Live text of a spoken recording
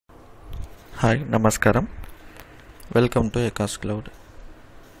Hi నమస్కారం. Welcome to Ekascloud.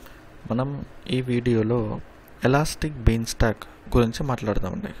 మనం ఈ వీడియోలో ఎలాస్టిక్ బీన్స్టాక్ గురించి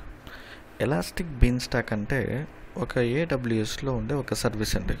మాట్లాడదామండి. ఎలాస్టిక్ బీన్స్టాక్ అంటే ఒక AWSలో ఉండే ఒక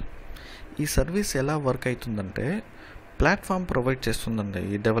సర్వీస్ అండి. ఈ సర్వీస్ ఎలా వర్క్ అవుతుందంటే ప్లాట్ఫామ్ ప్రొవైడ్ చేస్తుందండి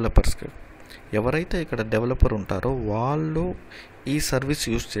ఈ డెవలపర్స్కి. ఎవరైతే ఇక్కడ డెవలపర్ ఉంటారో వాళ్ళు ఈ సర్వీస్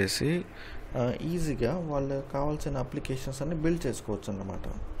యూజ్ చేసి ఈజీగా వాళ్ళకి కావాల్సిన అప్లికేషన్స్ అన్ని బిల్డ్ చేసుకోవచ్చు అన్నమాట.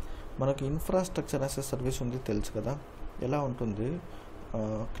 మనకి ఇన్ఫ్రాస్ట్రక్చర్ యాజ్ ఎ సర్వీస్ ఉంది తెలుసు కదా. ఎలా ఉంటుంది,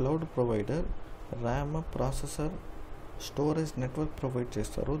 cloud provider RAM, processor, storage, network provide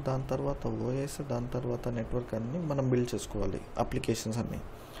చేస్తారు. దాని తర్వాత ఓఎస్, దాని తర్వాత నెట్వర్క్ అన్ని మనం బిల్డ్ చేసుకోవాలి అప్లికేషన్స్ అన్నీ.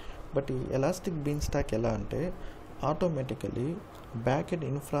 బట్ ఈ ఎలాస్టిక్ బీన్స్టాక్ ఎలా అంటే ఆటోమేటికలీ బ్యాక్ ఎండ్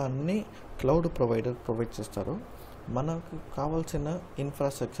ఇన్ఫ్రా అన్ని క్లౌడ్ ప్రొవైడర్ ప్రొవైడ్ చేస్తారు. మనకు కావాల్సిన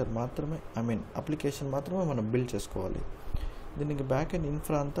ఇన్ఫ్రాస్ట్రక్చర్ మాత్రమే, అప్లికేషన్ మాత్రమే మనం బిల్డ్ చేసుకోవాలి. దీనికి బ్యాక్ ఎండ్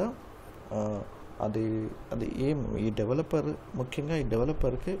ఇన్ఫ్రా అంతా అది ఈ డెవలపర్, ముఖ్యంగా ఈ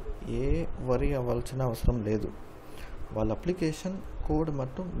డెవలపర్కి ఏ వరీ అవ్వాల్సిన అవసరం లేదు. వాళ్ళ అప్లికేషన్ కోడ్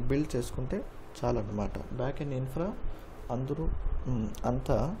మొత్తం బిల్డ్ చేసుకుంటే చాలన్నమాట. బ్యాక్ ఎండ్ ఇన్ఫ్రా అందరూ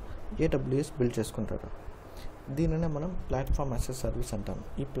అంతా AWS బిల్డ్ చేసుకుంటారు. దీనినే మనం ప్లాట్ఫామ్ యాజ్ ఎ సర్వీస్ అంటాం.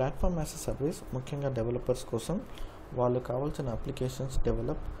 ఈ ప్లాట్ఫామ్ యాజ్ ఎ సర్వీస్ ముఖ్యంగా డెవలపర్స్ కోసం వాళ్ళు కావాల్సిన అప్లికేషన్స్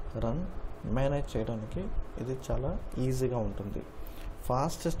డెవలప్, రన్, మేనేజ్ చేయడానికి ఇది చాలా ఈజీగా ఉంటుంది.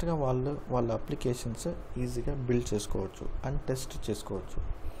 ఫాస్టెస్ట్గా వాళ్ళ అప్లికేషన్స్ ఈజీగా బిల్డ్ చేసుకోవచ్చు అండ్ టెస్ట్ చేసుకోవచ్చు.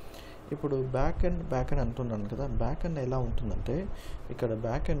 ఇప్పుడు బ్యాక్ ఎండ్ అంటున్నాను కదా. బ్యాక్ ఎండ్ ఎలా ఉంటుందంటే ఇక్కడ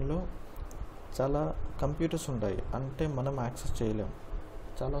బ్యాక్ ఎండ్లో చాలా కంప్యూటర్స్ ఉంటాయి, అంటే మనం యాక్సెస్ చేయలేం.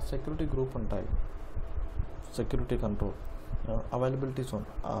 చాలా సెక్యూరిటీ గ్రూప్ ఉంటాయి, security control, availability zone,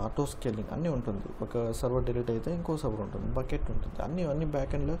 auto scaling అన్నీ ఉంటుంది. ఒక సర్వర్ డిలీట్ అయితే ఇంకో సర్వర్ ఉంటుంది, బకెట్ ఉంటుంది, అన్నీ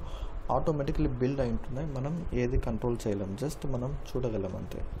బ్యాక్ ఎండ్లో ఆటోమేటిక్లీ బిల్డ్ అయి ఉంటున్నాయి. మనం ఏది కంట్రోల్ చేయలేం, జస్ట్ మనం చూడగలం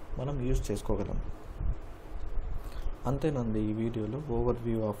అంతే, మనం యూజ్ చేసుకోగలం. అంతేనండి ఈ వీడియోలో ఓవర్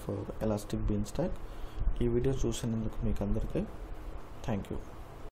వ్యూ ఆఫ్ ఎలాస్టిక్ బీన్స్టాక్. ఈ వీడియో చూసినందుకు మీకు అందరికీ థ్యాంక్ యూ.